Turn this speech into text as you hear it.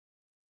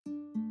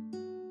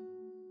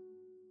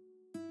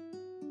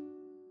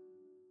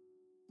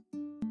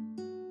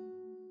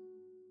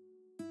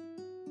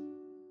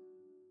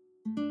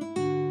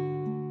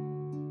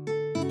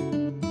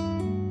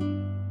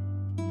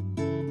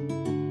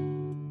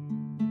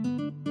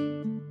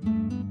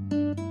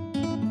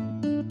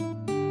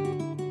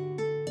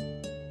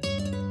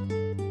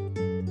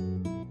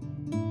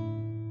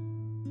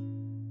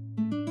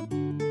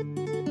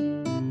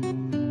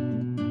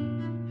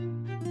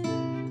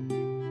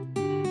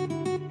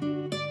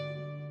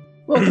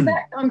Welcome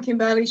back. I'm Kim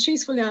Bailey.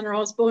 She's Fulyana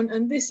Osborne,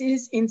 and this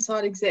is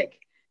Inside Exec.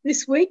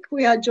 This week,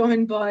 we are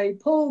joined by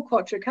Paul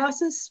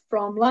Cuatrecasas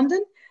from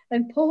London,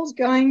 and Paul's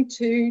going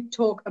to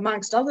talk,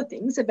 amongst other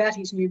things, about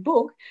his new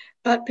book,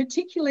 but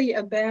particularly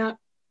about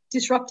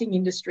disrupting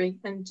industry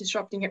and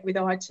disrupting it with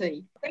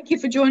IT. Thank you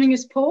for joining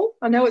us, Paul.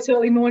 I know it's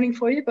early morning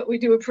for you, but we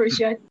do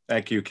appreciate it.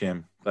 Thank you,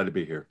 Kim. Glad to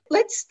be here.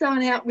 Let's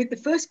start out with the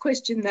first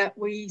question that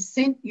we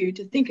sent you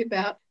to think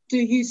about. Do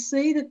you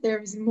see that there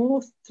is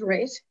more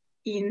threat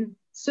in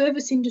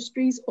service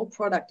industries or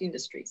product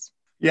industries?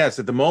 Yes,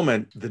 at the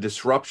moment, the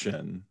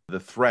disruption, the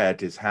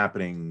threat is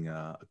happening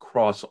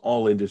across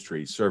all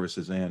industries,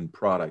 services and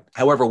product.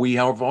 However, we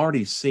have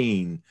already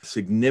seen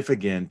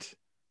significant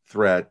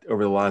threat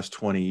over the last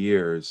 20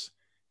 years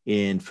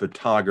in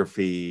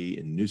photography,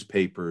 in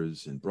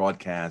newspapers, in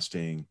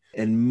broadcasting.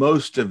 And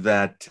most of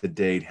that to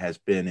date has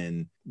been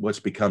in what's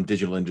become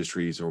digital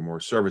industries or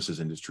more services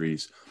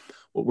industries.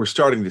 What we're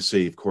starting to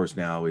see, of course,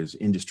 now is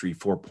Industry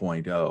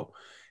 4.0.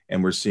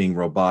 And we're seeing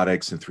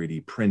robotics and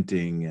 3D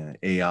printing,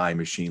 AI,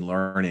 machine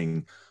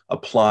learning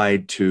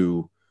applied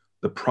to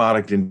the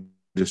product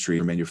industry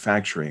or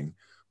manufacturing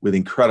with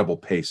incredible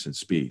pace and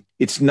speed.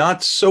 It's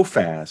not so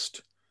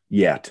fast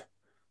yet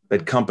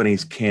that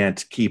companies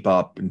can't keep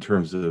up in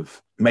terms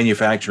of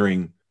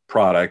manufacturing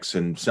products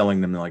and selling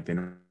them like they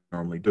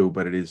normally do,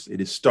 but it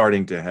is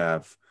starting to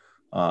have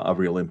a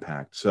real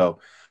impact. So,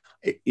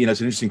 it's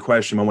an interesting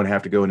question. I won't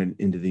have to go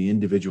into the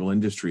individual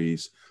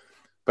industries.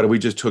 But if we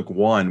just took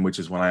one, which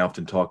is one I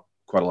often talk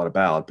quite a lot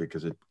about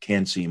because it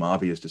can seem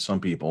obvious to some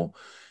people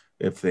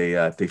if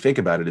they think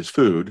about it, as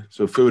food.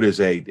 So food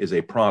is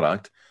a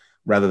product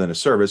rather than a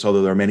service,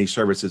 although there are many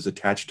services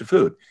attached to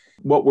food.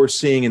 What we're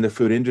seeing in the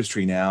food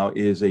industry now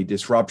is a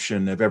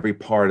disruption of every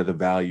part of the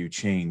value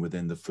chain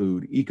within the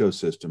food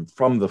ecosystem,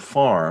 from the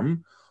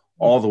farm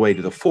all the way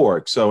to the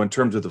fork. So in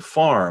terms of the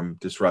farm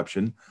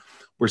disruption,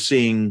 we're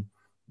seeing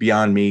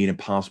Beyond Meat,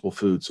 Impossible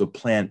Foods, so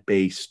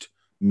plant-based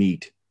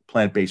meat,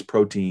 plant-based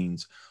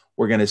proteins.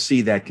 We're going to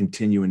see that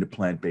continue into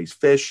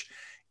plant-based fish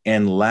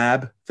and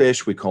lab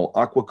fish, we call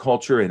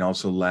aquaculture, and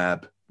also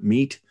lab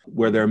meat,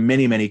 where there are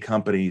many, many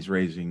companies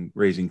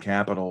raising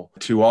capital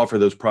to offer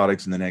those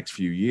products in the next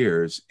few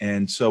years.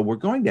 And so we're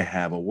going to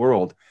have a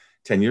world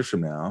 10 years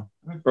from now,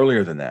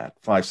 earlier than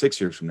that, 5-6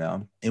 years from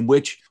now, in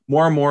which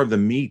more and more of the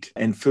meat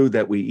and food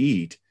that we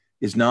eat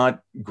is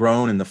not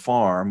grown in the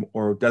farm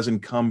or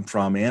doesn't come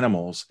from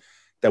animals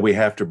that we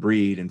have to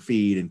breed and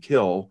feed and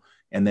kill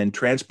and then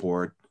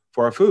transport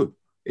for our food.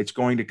 It's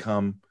going to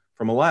come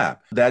from a lab.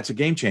 That's a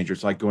game changer.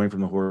 It's like going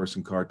from the horse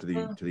and cart to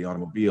the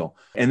automobile.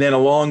 And then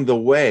along the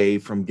way,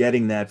 from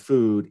getting that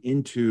food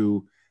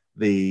into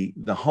the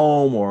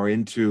home or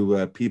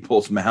into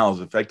people's mouths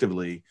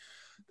effectively,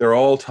 there are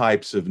all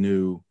types of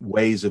new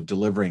ways of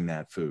delivering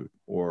that food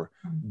or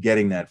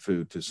getting that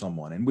food to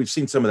someone. And we've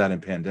seen some of that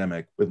in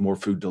pandemic with more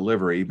food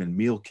delivery, even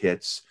meal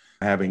kits,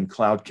 having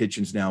cloud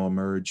kitchens now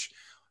emerge.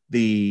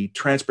 The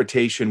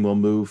transportation will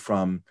move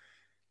from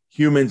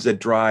humans that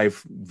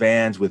drive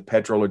vans with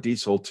petrol or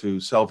diesel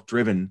to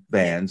self-driven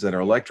vans that are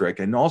electric,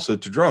 and also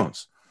to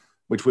drones,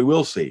 which we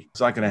will see. It's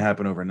not going to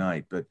happen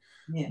overnight, but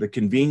the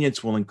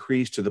convenience will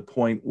increase to the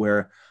point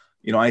where,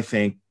 I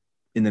think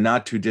in the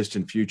not too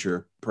distant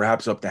future,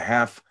 perhaps up to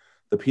half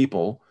the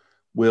people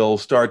will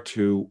start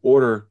to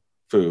order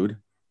food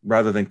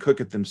rather than cook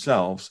it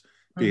themselves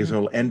because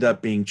it'll end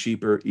up being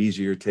cheaper,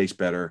 easier, taste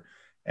better,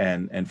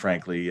 and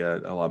frankly, a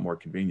lot more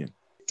convenient.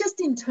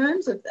 Just in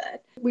terms of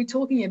that, we're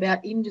talking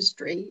about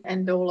industry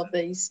and all of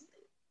these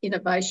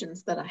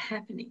innovations that are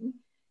happening.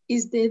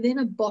 Is there then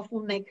a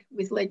bottleneck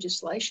with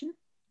legislation?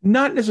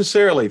 Not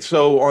necessarily.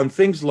 So on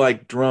things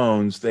like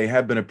drones, they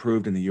have been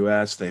approved in the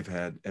US. They've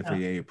had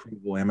FAA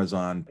approval.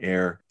 Amazon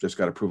Air just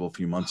got approval a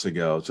few months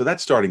ago. So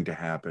that's starting to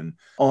happen.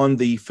 On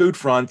the food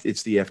front,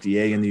 it's the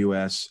FDA in the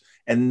US,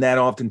 and that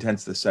often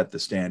tends to set the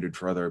standard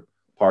for other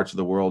parts of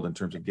the world in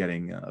terms of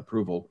getting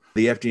approval.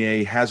 The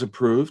FDA has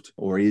approved,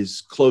 or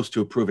is close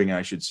to approving,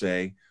 I should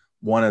say,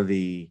 one of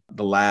the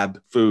lab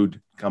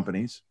food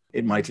companies.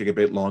 It might take a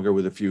bit longer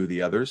with a few of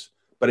the others,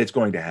 but it's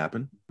going to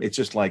happen. It's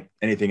just like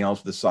anything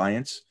else with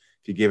science.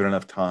 If you give it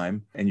enough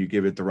time and you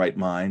give it the right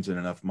minds and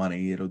enough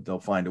money,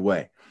 they'll find a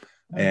way.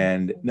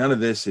 And none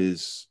of this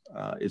is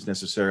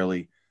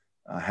necessarily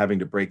having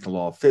to break the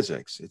law of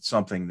physics. It's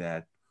something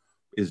that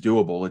is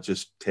doable. It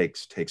just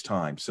takes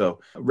time. So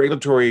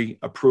regulatory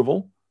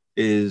approval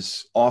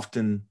is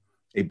often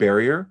a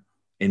barrier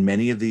in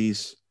many of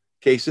these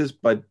cases,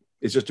 but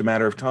it's just a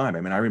matter of time.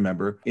 I mean, I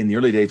remember in the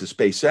early days of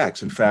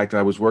SpaceX, in fact,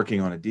 I was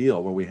working on a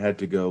deal where we had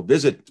to go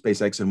visit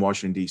SpaceX in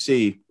Washington,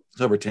 D.C.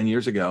 It's over 10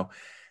 years ago.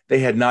 They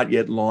had not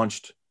yet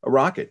launched a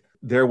rocket.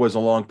 There was a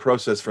long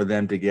process for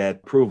them to get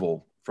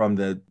approval from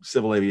the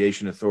Civil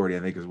Aviation Authority, I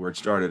think is where it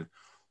started,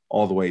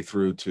 all the way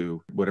through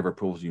to whatever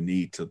approvals you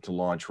need to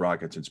launch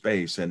rockets in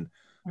space. And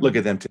look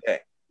at them today.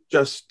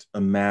 Just a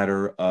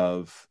matter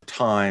of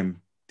time,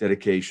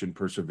 dedication,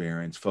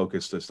 perseverance,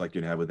 focus, just like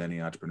you'd have with any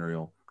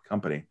entrepreneurial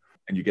company.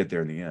 And you get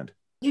there in the end.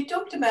 You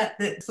talked about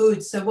the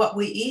food. So what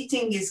we're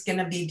eating is going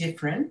to be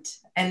different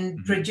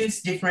and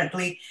produced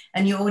differently.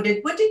 And you ordered,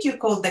 what did you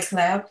call the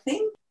cloud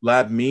thing?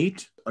 Lab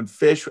meat on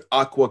fish,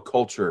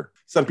 aquaculture.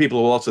 Some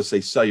people will also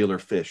say cellular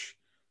fish.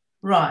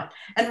 Right.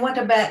 And what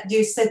about,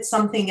 you said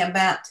something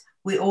about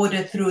we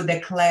order through the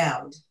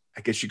cloud.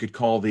 I guess you could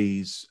call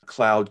these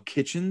cloud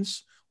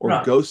kitchens or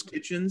Right. ghost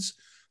kitchens.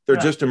 They're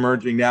Right. just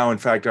emerging now. In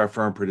fact, our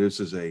firm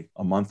produces a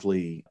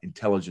monthly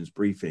intelligence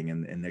briefing,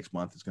 and next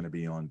month is going to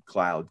be on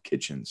cloud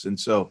kitchens. And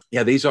so,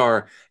 yeah, these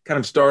are kind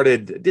of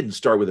it didn't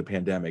start with the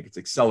pandemic. It's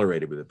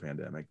accelerated with the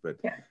pandemic, but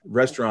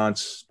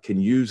restaurants can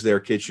use their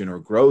kitchen or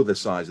grow the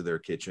size of their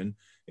kitchen,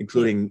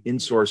 including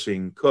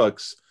insourcing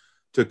cooks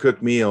to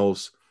cook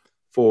meals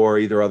for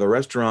either other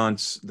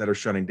restaurants that are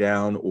shutting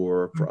down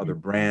or for other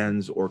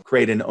brands, or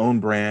create an own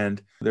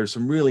brand. There's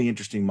some really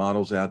interesting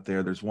models out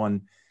there. There's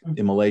one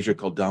in Malaysia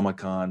called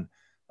Damakan,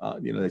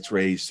 that's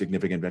raised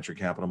significant venture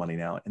capital money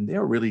now. And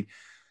they're really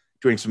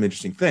doing some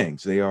interesting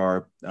things. They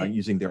are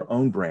using their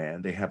own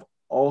brand. They have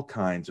all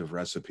kinds of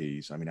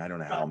recipes. I mean, I don't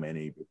know how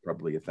many, but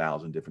probably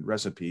 1,000 different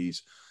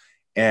recipes.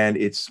 And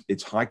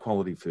it's high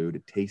quality food.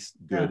 It tastes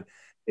good. Yeah.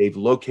 They've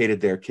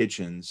located their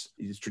kitchens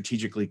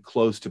strategically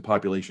close to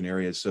population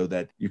areas so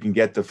that you can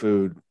get the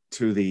food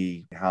to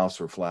the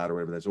house or flat or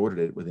whatever that's ordered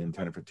it within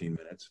 10 or 15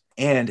 minutes.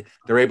 And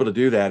they're able to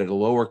do that at a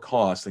lower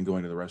cost than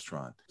going to the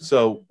restaurant.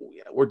 So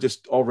we're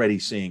just already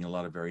seeing a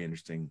lot of very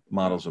interesting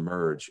models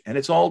emerge. And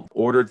it's all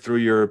ordered through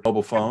your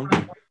mobile phone.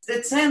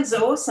 It sounds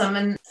awesome.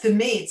 And for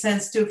me, it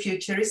sounds too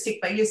futuristic,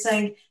 but you're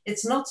saying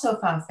it's not so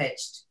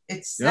far-fetched.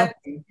 It's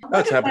happening.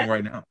 That's happening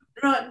right now.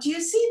 Right. Do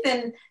you see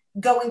then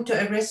going to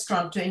a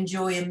restaurant to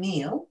enjoy a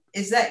meal?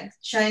 Is that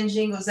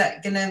changing? Or is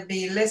that going to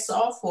be less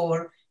off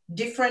or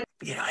different?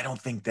 Yeah, I don't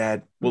think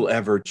that will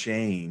ever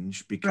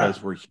change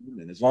because we're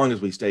human. As long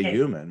as we stay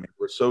human,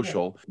 we're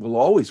social, we'll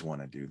always want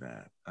to do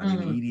that. I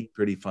mean, eating is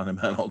pretty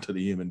fundamental to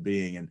the human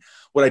being. And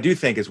what I do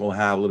think is we'll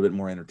have a little bit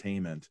more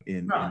entertainment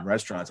in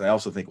restaurants. I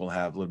also think we'll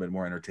have a little bit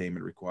more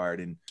entertainment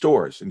required in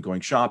stores and going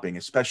shopping,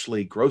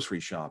 especially grocery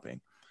shopping.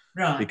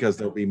 Right. Because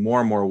there'll be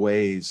more and more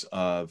ways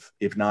of,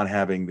 if not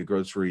having the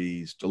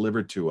groceries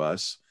delivered to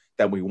us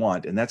that we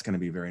want. And that's going to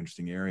be a very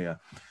interesting area.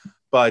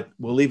 But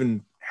we'll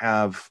even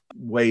have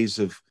ways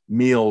of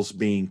meals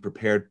being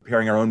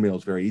preparing our own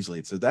meals very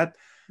easily. So that's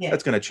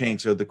going to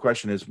change. So the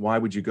question is, why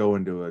would you go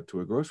into a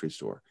grocery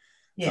store?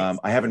 Yes.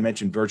 I haven't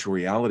mentioned virtual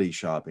reality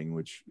shopping,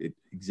 which it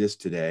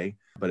exists today,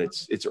 but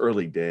it's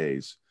early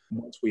days.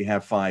 Once we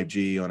have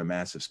 5G on a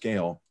massive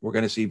scale, we're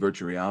going to see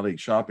virtual reality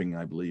shopping,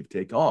 I believe,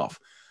 take off.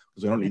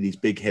 Because we don't need these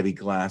big, heavy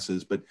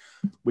glasses, but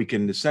we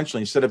can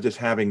essentially, instead of just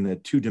having the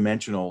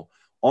two-dimensional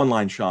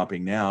online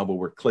shopping now, where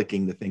we're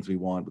clicking the things we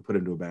want, we put it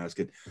into a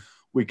basket,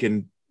 we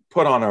can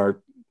put on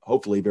our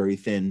hopefully very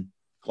thin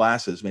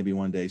glasses, maybe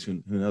one day,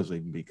 soon, who knows, they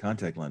can be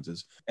contact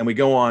lenses. And we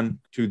go on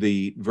to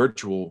the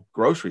virtual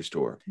grocery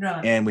store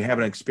and we have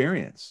an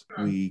experience.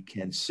 We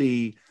can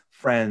see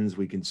friends,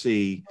 we can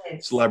see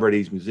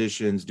celebrities,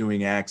 musicians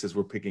doing acts as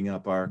we're picking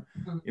up our,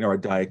 our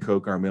Diet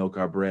Coke, our milk,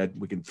 our bread.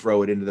 We can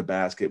throw it into the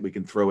basket. We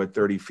can throw it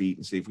 30 feet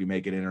and see if we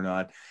make it in or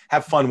not.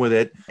 Have fun with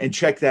it and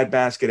check that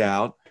basket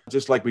out,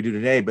 just like we do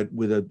today, but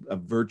with a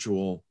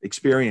virtual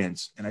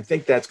experience. And I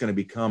think that's going to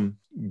become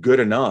good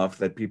enough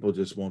that people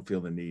just won't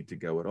feel the need to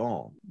go at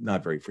all,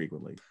 not very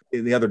frequently.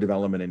 The other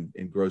development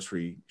in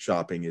grocery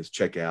shopping is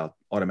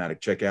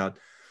automatic checkout.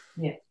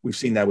 Yeah. We've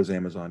seen that with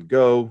Amazon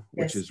Go,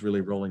 which is really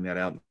rolling that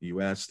out in the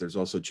US. There's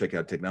also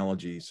checkout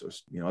technology. So,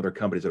 other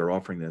companies that are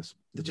offering this.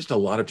 There's just a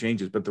lot of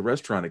changes, but the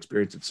restaurant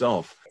experience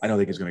itself, I don't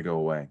think is going to go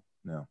away.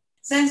 No.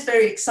 Sounds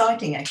very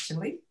exciting,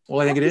 actually.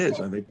 Well, I think it is.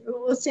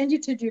 We'll send you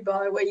to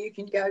Dubai where you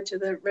can go to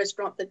the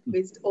restaurant that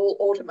is all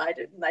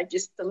automated and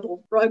the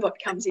little robot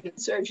comes in and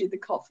serves you the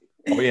coffee.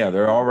 Oh, yeah.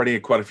 There are already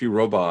quite a few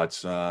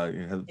robots. You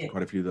have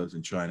quite a few of those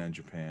in China and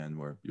Japan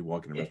where you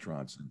walk into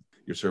restaurants and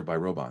you're served by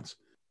robots.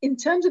 In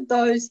terms of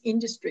those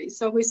industries,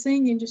 so we're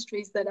seeing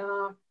industries that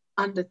are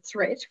under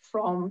threat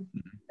from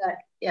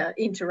that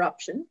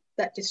interruption,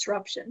 that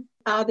disruption.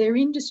 Are there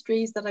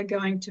industries that are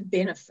going to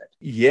benefit?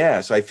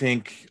 Yes, I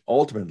think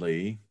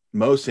ultimately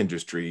most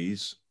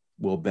industries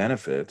will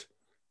benefit,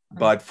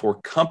 but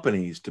for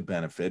companies to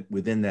benefit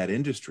within that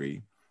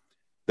industry,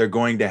 they're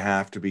going to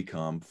have to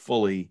become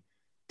fully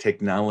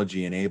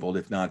technology enabled,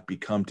 if not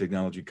become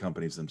technology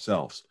companies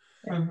themselves.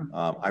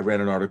 I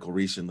read an article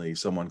recently,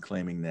 someone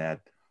claiming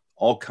that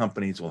all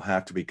companies will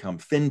have to become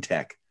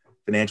fintech,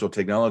 financial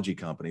technology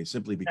companies,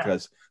 simply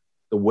because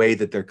the way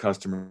that their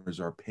customers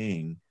are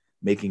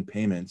making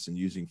payments and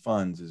using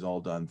funds is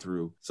all done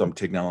through some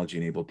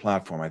technology-enabled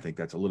platform. I think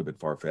that's a little bit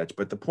far-fetched,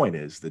 but the point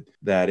is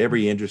that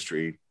every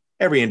industry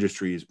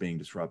is being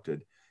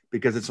disrupted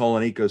because it's all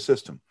an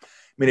ecosystem. I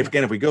mean,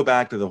 if we go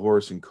back to the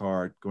horse and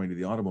cart going to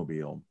the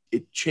automobile,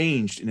 it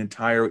changed an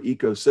entire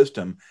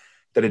ecosystem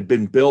that had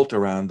been built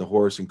around the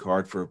horse and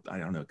cart for, I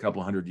don't know, a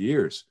couple hundred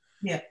years.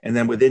 Yeah. And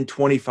then within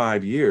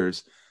 25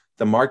 years,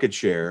 the market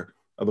share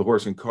of the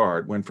horse and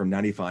cart went from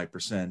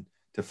 95%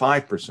 to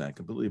 5%,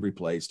 completely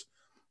replaced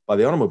by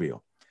the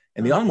automobile.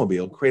 And the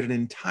automobile created an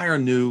entire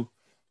new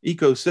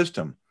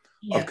ecosystem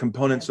of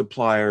component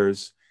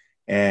suppliers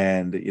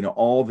and,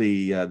 all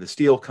the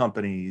steel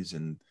companies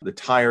and the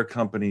tire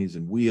companies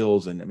and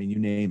wheels, and I mean, you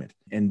name it.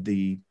 And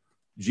the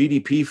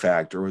GDP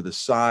factor, or the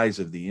size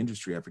of the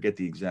industry, I forget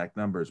the exact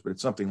numbers, but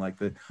it's something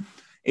like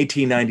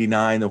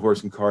 1899, the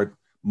horse and cart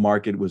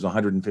market was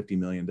 $150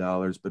 million,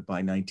 but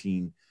by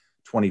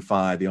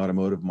 1925, the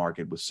automotive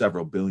market was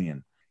several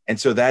billion. And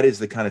so that is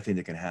the kind of thing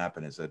that can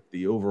happen, is that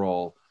the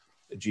overall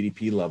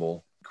GDP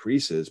level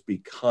increases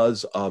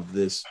because of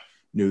this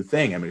new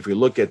thing. I mean, if we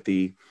look at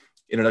the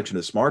introduction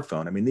of the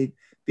smartphone, I mean,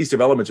 these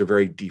developments are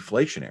very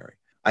deflationary.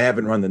 I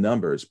haven't run the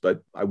numbers,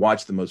 but I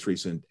watched the most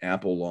recent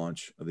Apple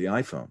launch of the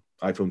iPhone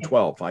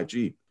 12,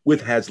 5G,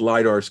 has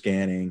LiDAR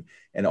scanning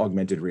and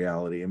augmented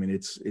reality. I mean,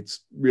 it's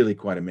really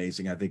quite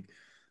amazing. I think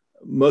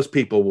most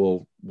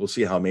people will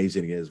see how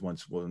amazing it is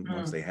once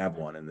they have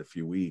one in a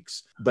few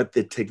weeks. But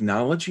the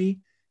technology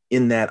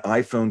in that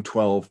iPhone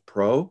 12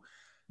 Pro,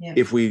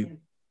 if we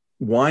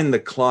wind the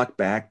clock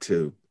back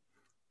to,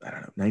 I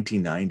don't know,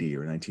 1990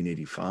 or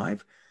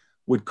 1985,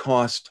 would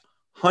cost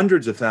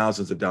hundreds of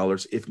thousands of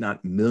dollars, if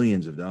not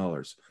millions of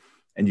dollars.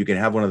 And you can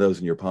have one of those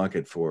in your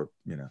pocket for,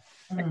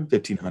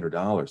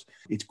 $1,500.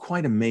 It's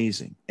quite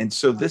amazing. And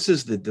so this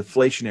is the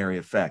deflationary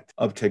effect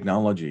of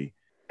technology.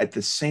 At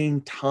the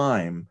same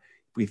time,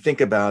 if we think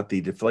about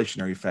the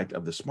deflationary effect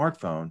of the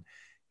smartphone,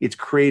 it's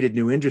created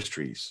new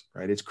industries,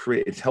 right?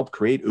 It's helped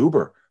create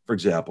Uber, for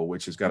example,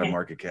 which has got a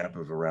market cap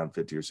of around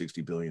 50 or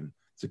 60 billion.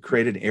 It's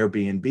created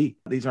Airbnb.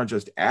 These aren't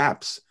just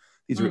apps.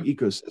 These are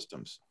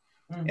ecosystems.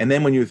 And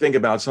then when you think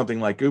about something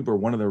like Uber,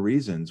 one of the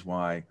reasons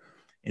why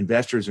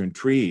investors are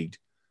intrigued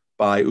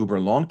by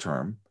Uber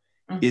long-term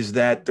is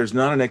that there's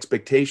not an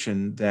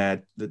expectation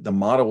that the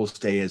model will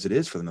stay as it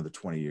is for another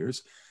 20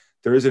 years.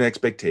 There is an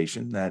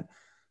expectation that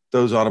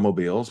those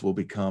automobiles will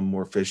become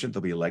more efficient,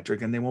 they'll be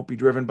electric, and they won't be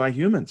driven by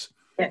humans.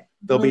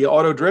 They'll be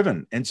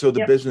auto-driven. And so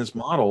the business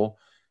model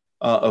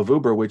of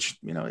Uber, which,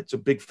 it's a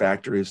big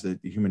factor, is the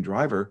human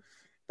driver,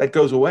 that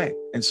goes away.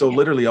 And so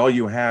literally all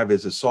you have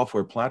is a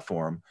software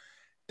platform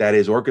that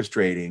is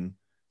orchestrating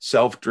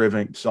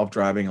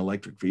self-driving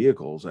electric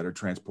vehicles that are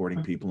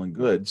transporting people and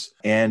goods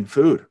and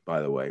food,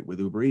 by the way, with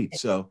Uber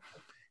Eats. So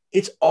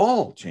it's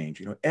all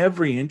changed.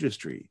 Every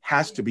industry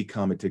has to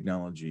become a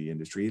technology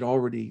industry. It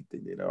already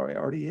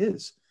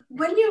is.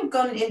 When you've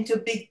gone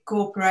into big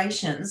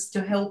corporations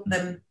to help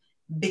them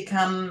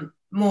become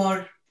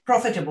more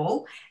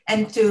profitable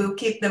and to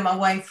keep them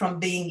away from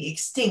being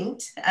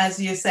extinct,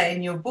 as you say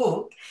in your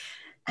book,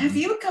 have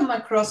you come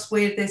across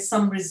where there's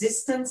some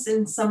resistance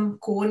in some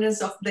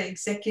corners of the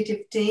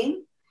executive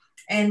team?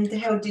 And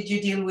how did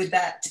you deal with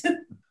that?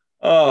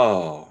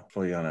 Oh,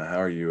 Fulyana, how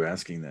are you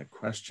asking that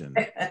question?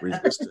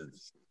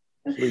 Resistance.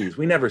 Please,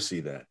 we never see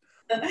that.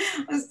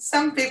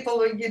 Some people,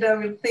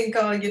 will think,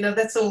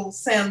 that's all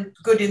sound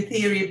good in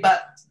theory,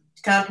 but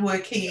can't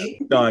work here.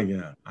 No,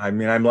 yeah. I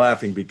mean, I'm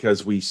laughing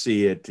because we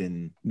see it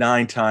in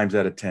 9 times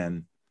out of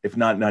 10. If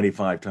not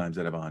 95 times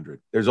out of 100.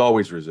 There's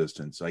always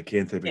resistance. I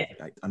can't think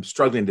I'm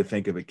struggling to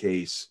think of a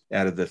case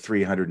out of the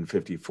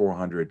 350,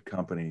 400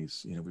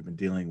 companies, we've been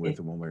dealing with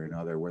in one way or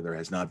another where there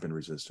has not been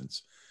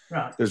resistance.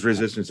 Right. There's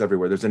resistance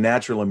everywhere. There's a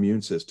natural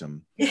immune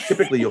system.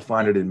 Typically, you'll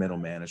find it in middle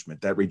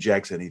management that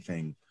rejects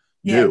anything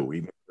new,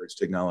 even if it's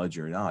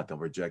technology or not. They'll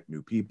reject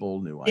new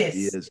people, new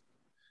ideas,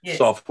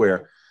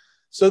 software.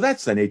 So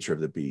that's the nature of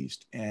the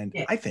beast. And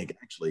I think,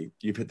 actually,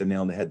 you've hit the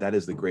nail on the head. That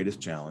is the greatest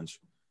challenge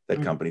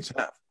that companies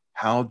have.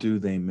 How do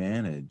they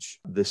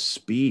manage the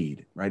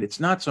speed, right?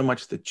 It's not so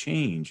much the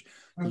change,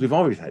 because we've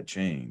always had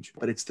change,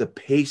 but it's the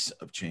pace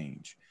of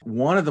change.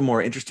 One of the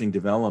more interesting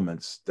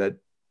developments that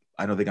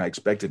I don't think I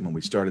expected when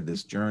we started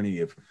this journey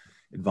of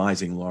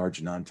advising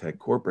large non-tech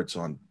corporates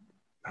on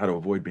how to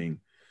avoid being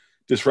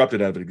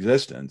disrupted out of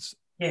existence,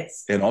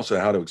 and also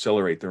how to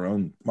accelerate their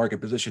own market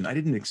position. I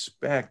didn't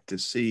expect to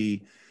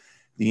see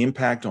the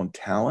impact on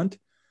talent.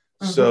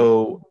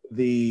 So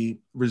the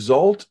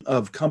result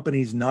of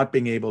companies not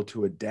being able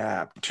to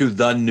adapt to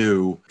the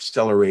new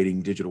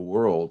accelerating digital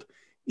world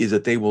is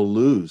that they will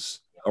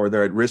lose, or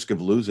they're at risk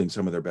of losing,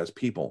 some of their best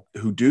people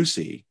who do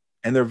see,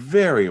 and they're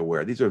very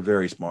aware. These are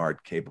very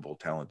smart, capable,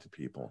 talented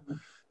people.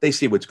 They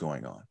see what's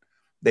going on.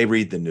 They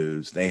read the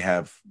news. They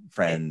have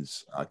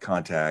friends,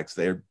 contacts.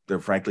 They're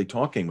frankly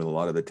talking with a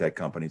lot of the tech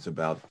companies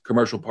about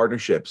commercial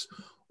partnerships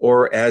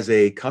or as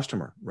a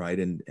customer, right?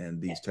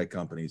 And these tech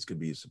companies could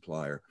be a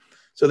supplier.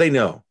 So they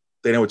know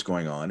what's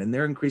going on, and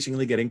they're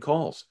increasingly getting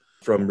calls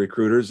from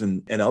recruiters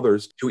and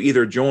others to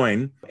either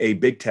join a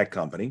big tech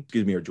company,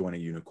 or join a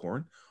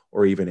unicorn,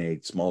 or even a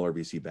smaller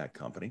VC-backed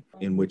company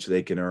in which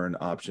they can earn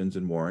options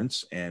and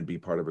warrants and be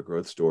part of a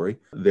growth story.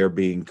 They're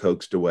being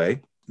coaxed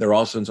away. They're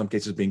also, in some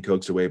cases, being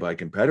coaxed away by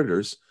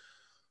competitors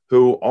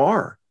who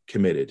are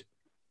committed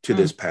to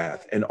this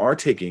path and are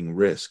taking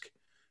risk.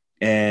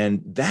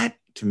 And that,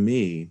 to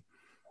me,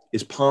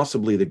 is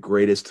possibly the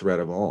greatest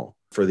threat of all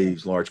for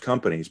these large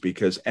companies,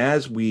 because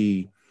as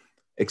we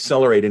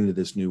accelerate into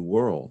this new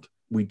world,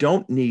 we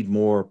don't need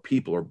more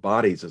people or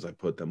bodies, as I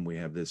put them. We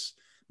have this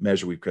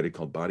measure we've created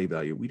called body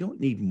value. We don't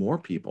need more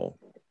people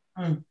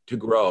to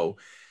grow,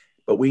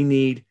 but we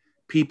need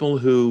people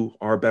who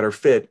are a better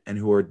fit and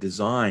who are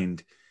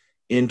designed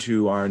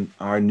into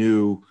our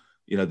new,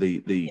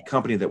 the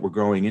company that we're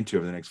growing into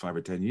over the next 5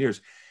 or 10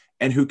 years,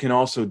 and who can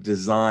also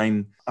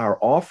design our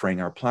offering,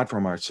 our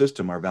platform, our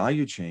system, our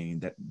value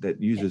chain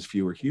that uses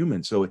fewer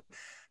humans. So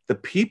the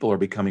people are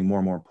becoming more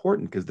and more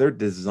important because they're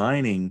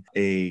designing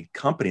a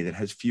company that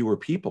has fewer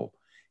people.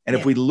 And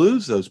if we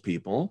lose those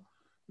people,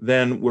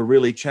 then we're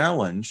really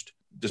challenged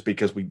just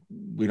because we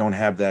don't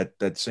have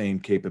that same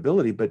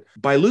capability. But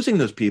by losing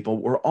those people,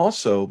 we're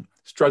also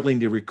struggling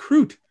to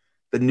recruit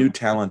the new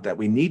talent that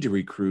we need to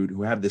recruit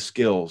who have the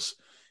skills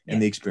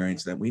and the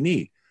experience that we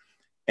need.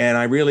 And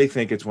I really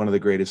think it's one of the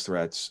greatest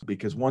threats,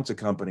 because once a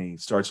company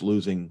starts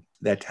losing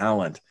that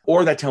talent,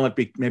 or that talent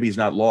maybe is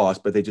not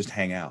lost, but they just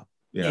hang out,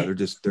 they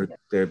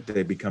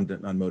become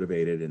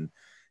unmotivated. And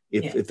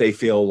if they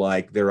feel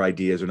like their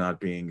ideas are not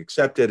being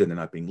accepted and they're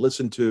not being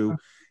listened to,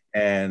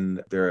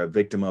 and they're a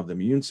victim of the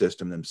immune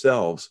system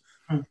themselves,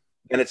 and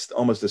it's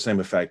almost the same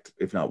effect,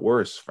 if not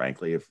worse,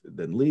 frankly,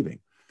 than leaving.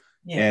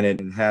 And it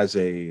has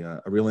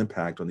a real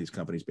impact on these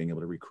companies being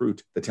able to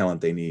recruit the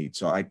talent they need.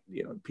 So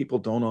people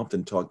don't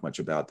often talk much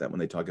about that when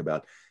they talk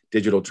about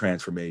digital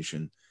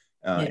transformation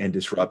and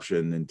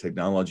disruption and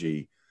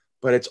technology,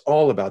 but it's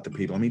all about the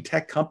people. I mean,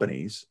 tech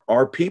companies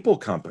are people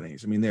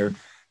companies. I mean,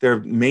 they're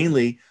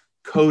mainly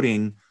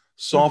coding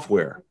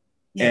software,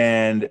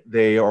 and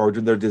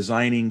they're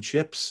designing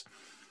chips,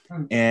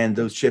 and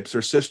those chips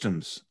are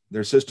systems.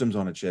 They're systems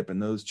on a chip,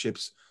 and those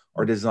chips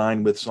are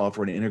designed with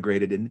software and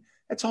integrated, and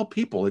it's all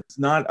people. It's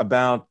not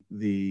about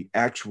the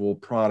actual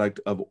product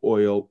of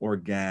oil or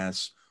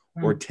gas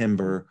or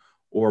timber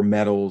or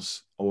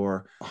metals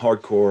or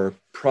hardcore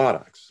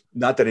products.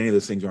 Not that any of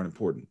those things aren't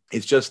important.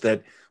 It's just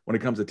that when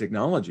it comes to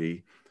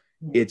technology,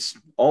 it's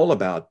all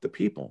about the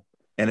people,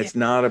 and it's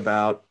not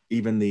about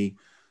even the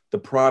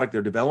product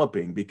they're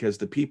developing, because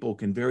the people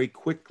can very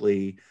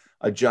quickly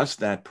adjust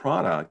that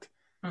product,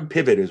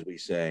 pivot, as we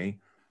say,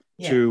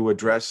 to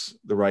address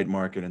the right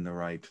market and the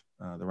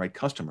right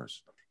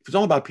customers. If it's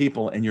all about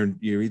people, and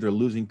you're either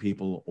losing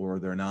people or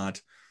they're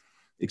not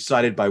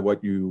excited by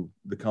what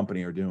the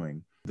company are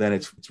doing, then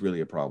it's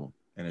really a problem.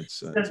 And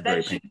it's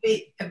that should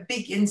be a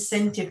big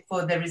incentive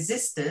for the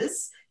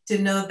resistors to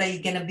know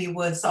they're going to be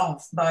worse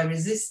off by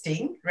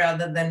resisting,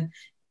 rather than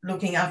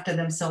looking after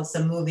themselves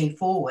and moving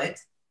forward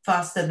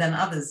faster than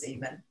others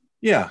even.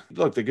 Yeah.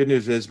 Look, the good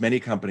news is many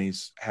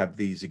companies have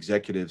these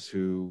executives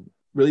who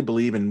really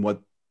believe in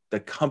what the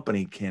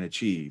company can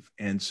achieve.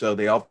 And so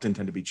they often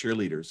tend to be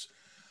cheerleaders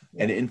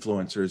and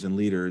influencers and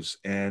leaders,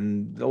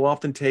 and they'll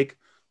often take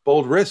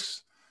bold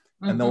risks,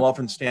 and they'll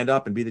often stand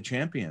up and be the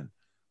champion.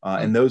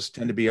 And those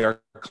tend to be our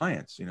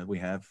clients. We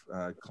have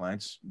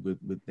clients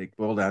they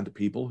boil down to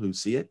people who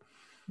see it.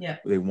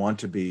 They want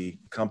to be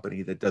a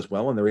company that does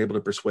well, and they're able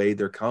to persuade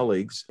their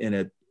colleagues in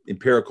an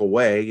empirical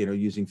way,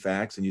 using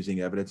facts and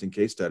using evidence and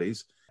case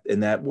studies.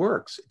 And that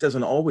works. It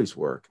doesn't always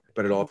work,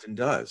 but it often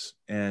does.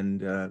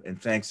 And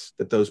thanks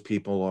that those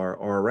people are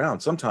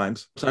around.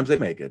 Sometimes they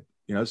make it.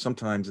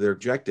 Sometimes they're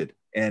rejected,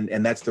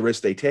 and that's the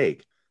risk they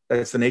take.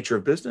 That's the nature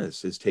of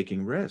business, is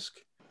taking risk.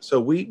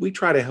 So we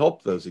try to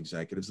help those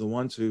executives, the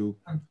ones who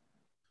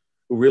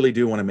really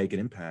do want to make an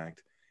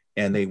impact,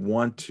 and they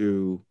want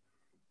to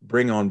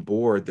bring on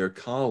board their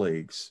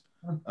colleagues.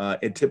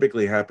 It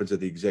typically happens at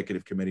the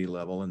executive committee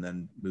level and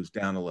then moves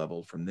down a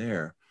level from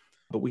there.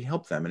 But we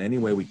help them in any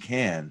way we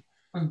can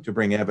to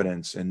bring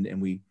evidence,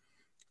 and we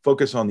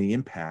focus on the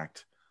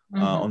impact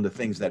on the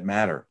things that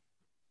matter.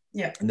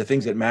 And the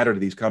things that matter to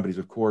these companies,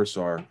 of course,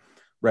 are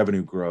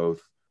revenue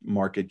growth,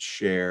 market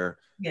share,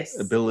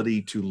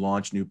 ability to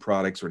launch new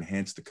products or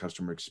enhance the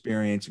customer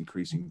experience,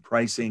 increasing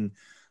pricing,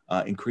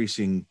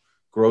 increasing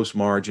gross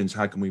margins.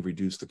 How can we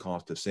reduce the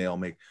cost of sale,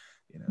 make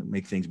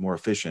things more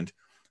efficient?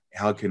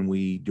 How can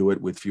we do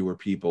it with fewer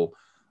people?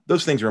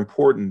 Those things are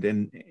important,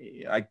 and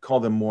I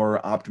call them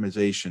more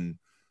optimization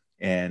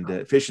and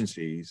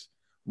efficiencies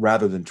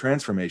rather than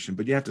transformation.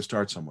 But you have to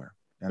start somewhere.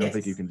 I don't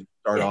think you can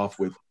start off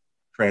with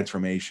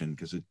transformation,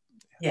 because it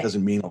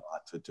doesn't mean a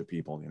lot to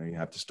people. You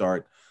have to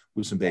start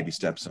with some baby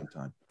steps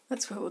sometime.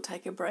 That's where we'll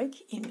take a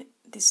break in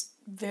this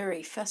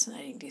very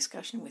fascinating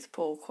discussion with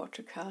Paul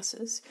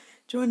Cuatrecasas.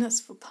 Join us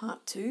for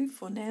part 2.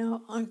 For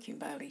now, I'm Kim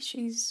Bailey,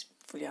 she's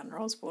Fulyana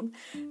Osborne,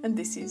 and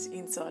this is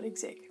Inside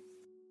Exec.